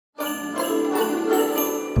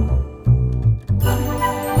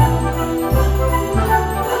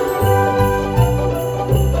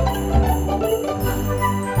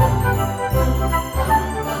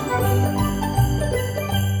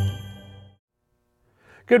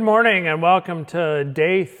Good morning and welcome to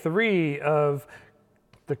day 3 of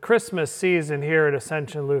the Christmas season here at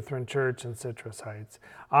Ascension Lutheran Church in Citrus Heights.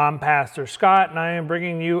 I'm Pastor Scott and I am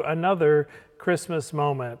bringing you another Christmas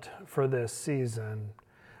moment for this season.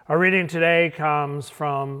 Our reading today comes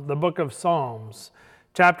from the book of Psalms,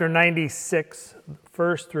 chapter 96,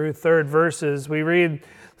 first through third verses. We read,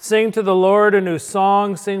 "Sing to the Lord a new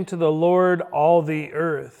song, sing to the Lord all the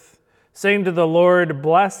earth. Sing to the Lord,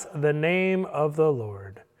 bless the name of the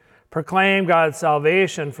Lord. Proclaim God's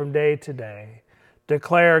salvation from day to day.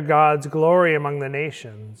 Declare God's glory among the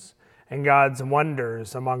nations and God's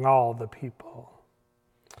wonders among all the people."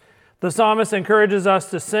 The psalmist encourages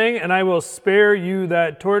us to sing, and I will spare you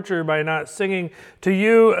that torture by not singing to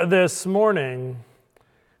you this morning.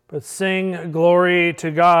 But sing glory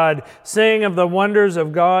to God. Sing of the wonders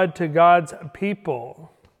of God to God's people.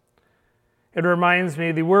 It reminds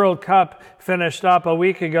me, the World Cup finished up a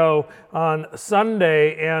week ago on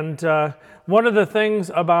Sunday, and one of the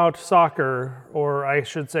things about soccer, or I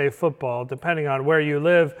should say football, depending on where you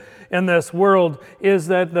live in this world, is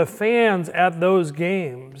that the fans at those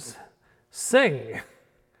games sing.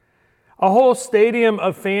 A whole stadium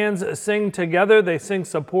of fans sing together. They sing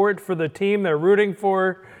support for the team they're rooting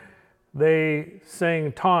for. They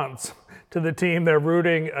sing taunts to the team they're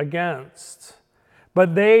rooting against.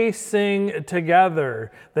 But they sing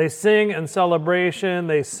together. They sing in celebration.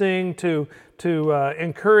 They sing to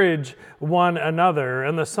encourage one another.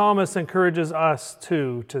 And the psalmist encourages us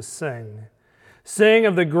too to sing. Sing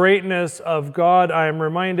of the greatness of God. I am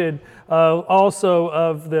reminded also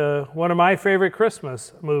of one of my favorite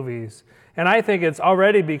Christmas movies. And I think it's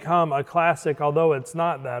already become a classic, although it's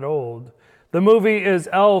not that old. The movie is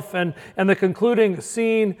Elf, and the concluding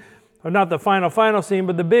scene, or not the final scene,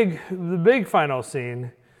 but the big final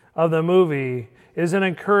scene of the movie is an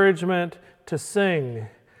encouragement to sing.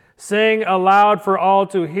 Sing aloud for all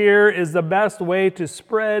to hear is the best way to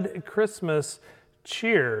spread Christmas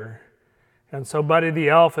cheer. And so Buddy the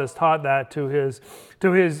Elf has taught that to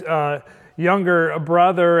his younger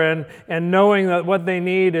brother, and knowing that what they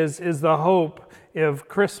need is the hope of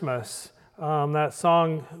Christmas. That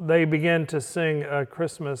song, they begin to sing a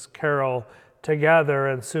Christmas carol together,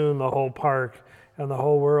 and soon the whole park and the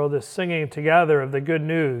whole world is singing together of the good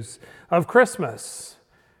news of Christmas.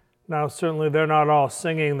 Now, certainly they're not all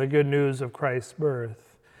singing the good news of Christ's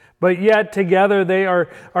birth, but yet together they are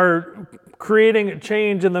creating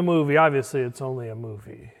change in the movie. Obviously, it's only a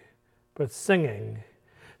movie, but singing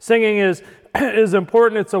is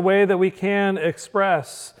important. It's a way that we can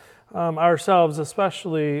express ourselves,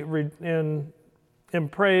 especially in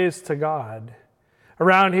praise to God.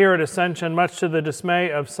 Around here at Ascension, much to the dismay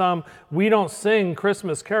of some, we don't sing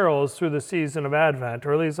Christmas carols through the season of Advent,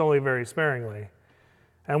 or at least only very sparingly.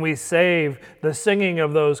 And we save the singing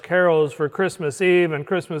of those carols for Christmas Eve and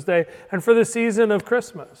Christmas Day and for the season of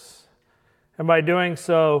Christmas. And by doing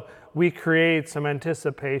so, we create some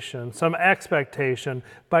anticipation, some expectation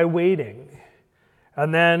by waiting.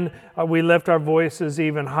 And then we lift our voices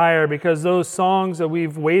even higher, because those songs that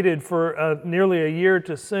we've waited for nearly a year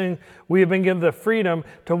to sing, we have been given the freedom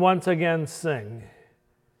to once again sing.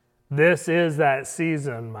 This is that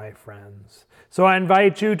season, my friends. So I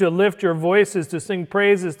invite you to lift your voices, to sing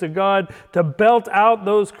praises to God, to belt out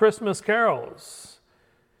those Christmas carols.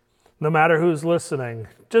 No matter who's listening,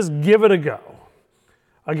 just give it a go.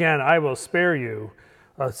 Again, I will spare you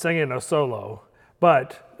singing a solo.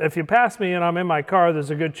 But if you pass me and I'm in my car,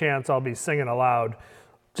 there's a good chance I'll be singing aloud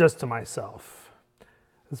just to myself.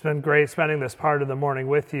 It's been great spending this part of the morning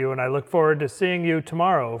with you, and I look forward to seeing you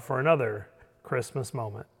tomorrow for another Christmas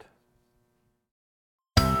moment.